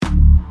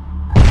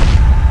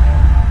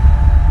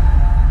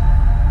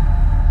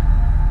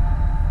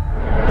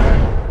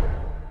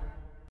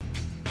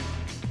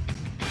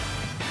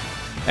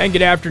And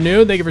good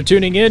afternoon. Thank you for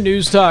tuning in.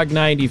 News Talk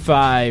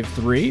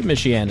 95.3,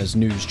 Michiana's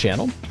news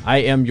channel. I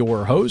am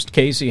your host,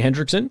 Casey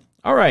Hendrickson.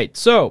 All right,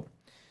 so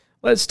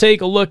let's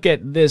take a look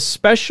at this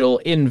special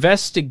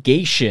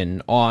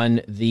investigation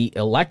on the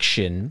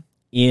election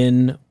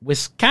in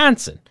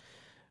Wisconsin.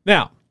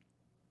 Now,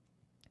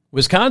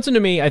 Wisconsin,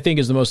 to me, I think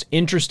is the most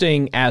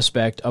interesting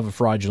aspect of a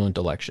fraudulent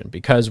election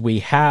because we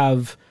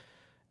have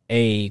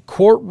a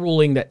court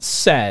ruling that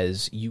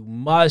says you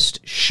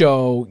must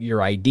show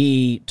your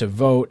ID to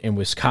vote in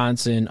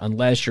Wisconsin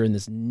unless you're in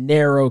this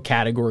narrow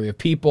category of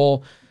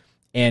people,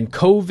 and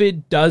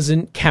COVID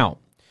doesn't count.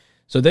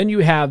 So then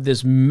you have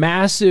this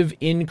massive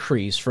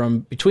increase from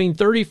between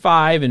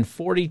 35 and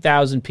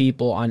 40,000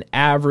 people on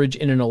average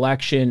in an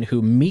election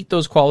who meet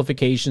those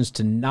qualifications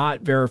to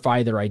not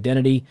verify their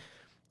identity,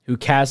 who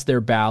cast their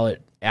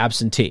ballot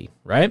absentee,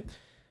 right?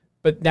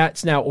 But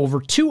that's now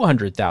over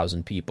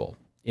 200,000 people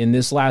in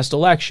this last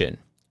election.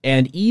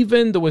 And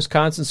even the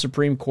Wisconsin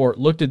Supreme Court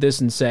looked at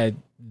this and said,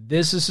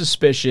 this is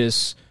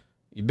suspicious.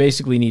 You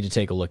basically need to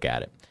take a look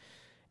at it.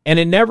 And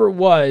it never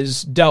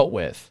was dealt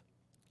with.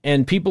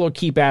 And people will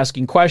keep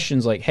asking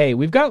questions like, hey,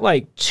 we've got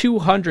like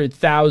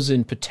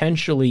 200,000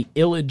 potentially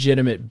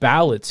illegitimate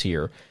ballots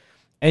here,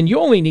 and you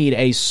only need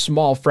a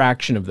small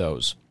fraction of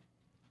those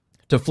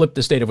to flip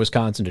the state of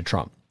Wisconsin to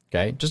Trump,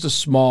 okay? Just a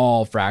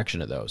small fraction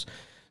of those.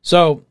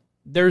 So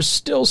there's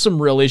still some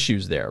real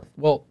issues there.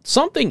 Well,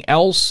 something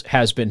else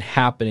has been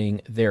happening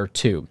there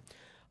too.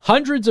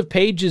 Hundreds of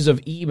pages of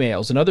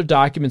emails and other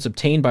documents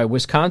obtained by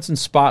Wisconsin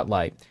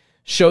Spotlight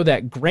show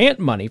that grant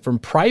money from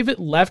private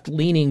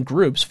left-leaning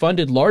groups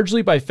funded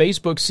largely by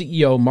Facebook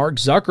CEO Mark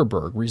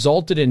Zuckerberg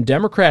resulted in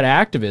Democrat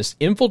activists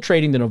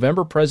infiltrating the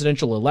November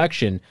presidential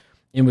election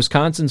in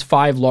Wisconsin's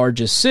 5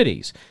 largest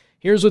cities.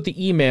 Here's what the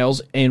emails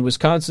and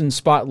Wisconsin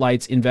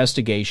Spotlight's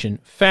investigation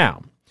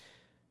found.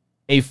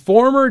 A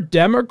former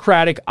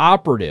Democratic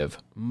operative,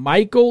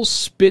 Michael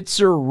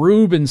Spitzer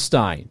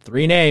Rubenstein,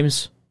 3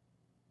 names,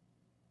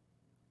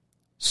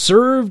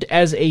 served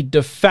as a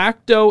de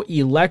facto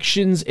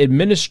elections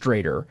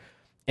administrator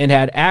and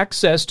had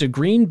access to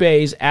Green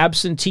Bay's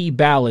absentee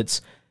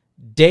ballots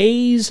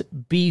days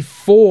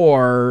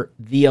before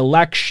the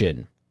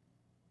election.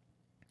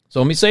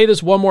 So let me say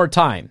this one more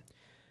time.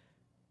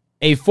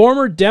 A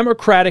former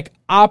Democratic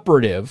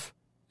operative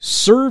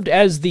served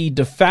as the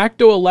de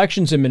facto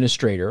elections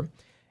administrator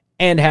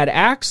and had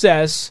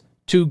access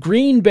to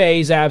Green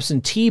Bay's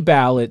absentee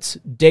ballots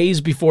days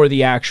before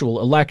the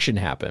actual election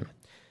happened.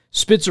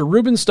 Spitzer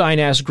Rubenstein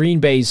asked Green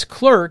Bay's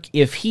clerk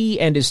if he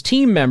and his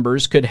team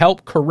members could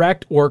help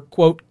correct or,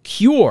 quote,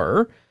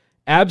 cure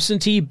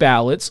absentee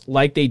ballots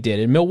like they did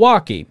in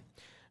Milwaukee.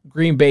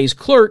 Green Bay's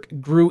clerk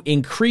grew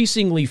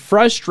increasingly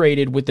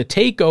frustrated with the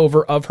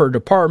takeover of her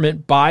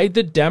department by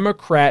the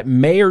Democrat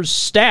mayor's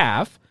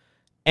staff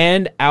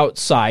and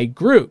outside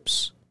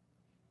groups.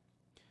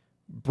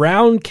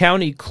 Brown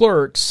County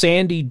Clerk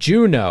Sandy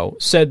Juneau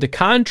said the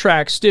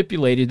contract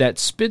stipulated that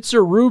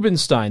Spitzer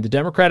Rubenstein, the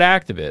Democrat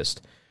activist,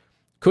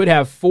 could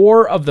have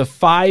 4 of the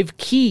 5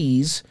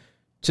 keys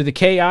to the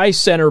KI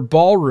Center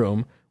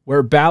ballroom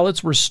where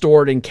ballots were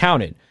stored and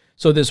counted.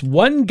 So this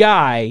one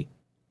guy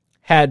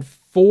had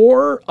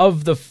 4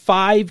 of the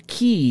 5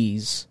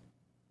 keys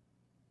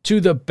to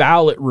the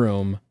ballot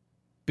room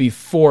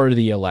before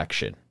the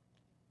election.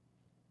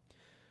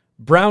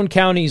 Brown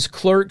County's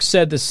clerk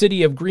said the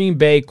city of Green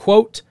Bay,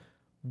 quote,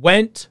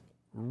 went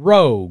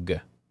rogue.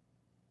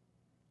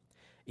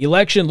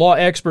 Election law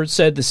experts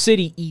said the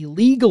city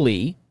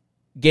illegally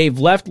gave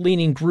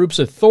left-leaning groups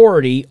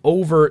authority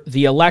over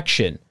the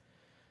election.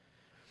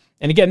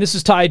 And again, this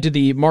is tied to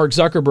the Mark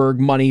Zuckerberg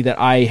money that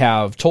I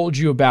have told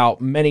you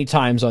about many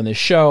times on this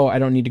show. I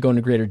don't need to go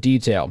into greater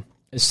detail.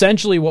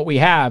 Essentially, what we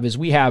have is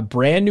we have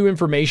brand new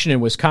information in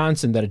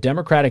Wisconsin that a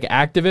Democratic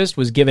activist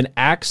was given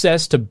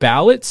access to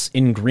ballots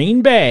in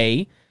Green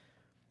Bay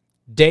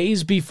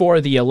days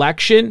before the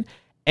election,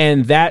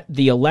 and that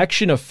the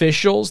election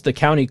officials, the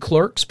county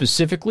clerk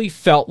specifically,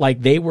 felt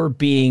like they were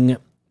being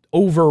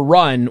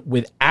overrun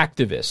with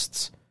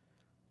activists.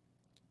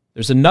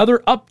 There's another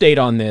update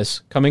on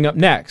this coming up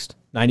next,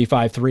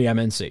 95.3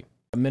 MNC.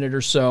 A minute or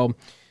so.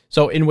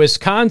 So in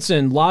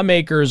Wisconsin,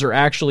 lawmakers are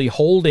actually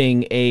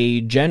holding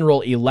a general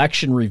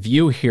election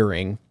review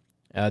hearing.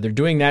 They're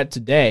doing that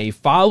today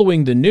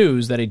following the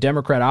news that a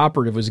Democrat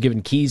operative was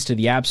given keys to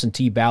the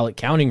absentee ballot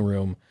counting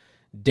room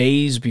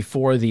days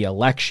before the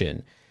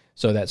election.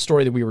 So that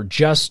story that we were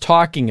just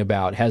talking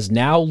about has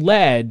now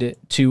led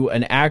to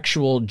an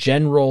actual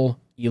general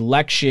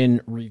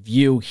election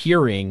review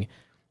hearing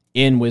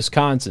in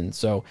Wisconsin.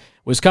 So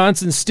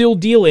Wisconsin's still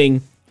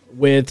dealing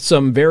with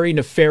some very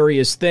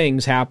nefarious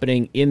things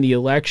happening in the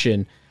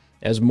election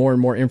as more and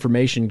more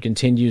information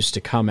continues to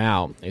come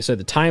out. They said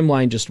the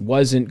timeline just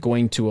wasn't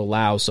going to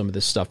allow some of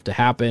this stuff to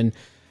happen.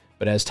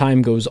 But as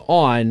time goes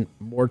on,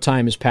 more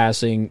time is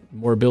passing,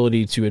 more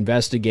ability to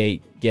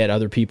investigate, get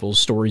other people's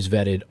stories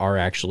vetted are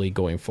actually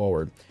going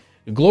forward.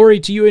 Glory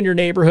to you in your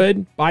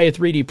neighborhood. Buy a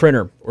 3D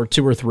printer or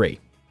 2 or 3.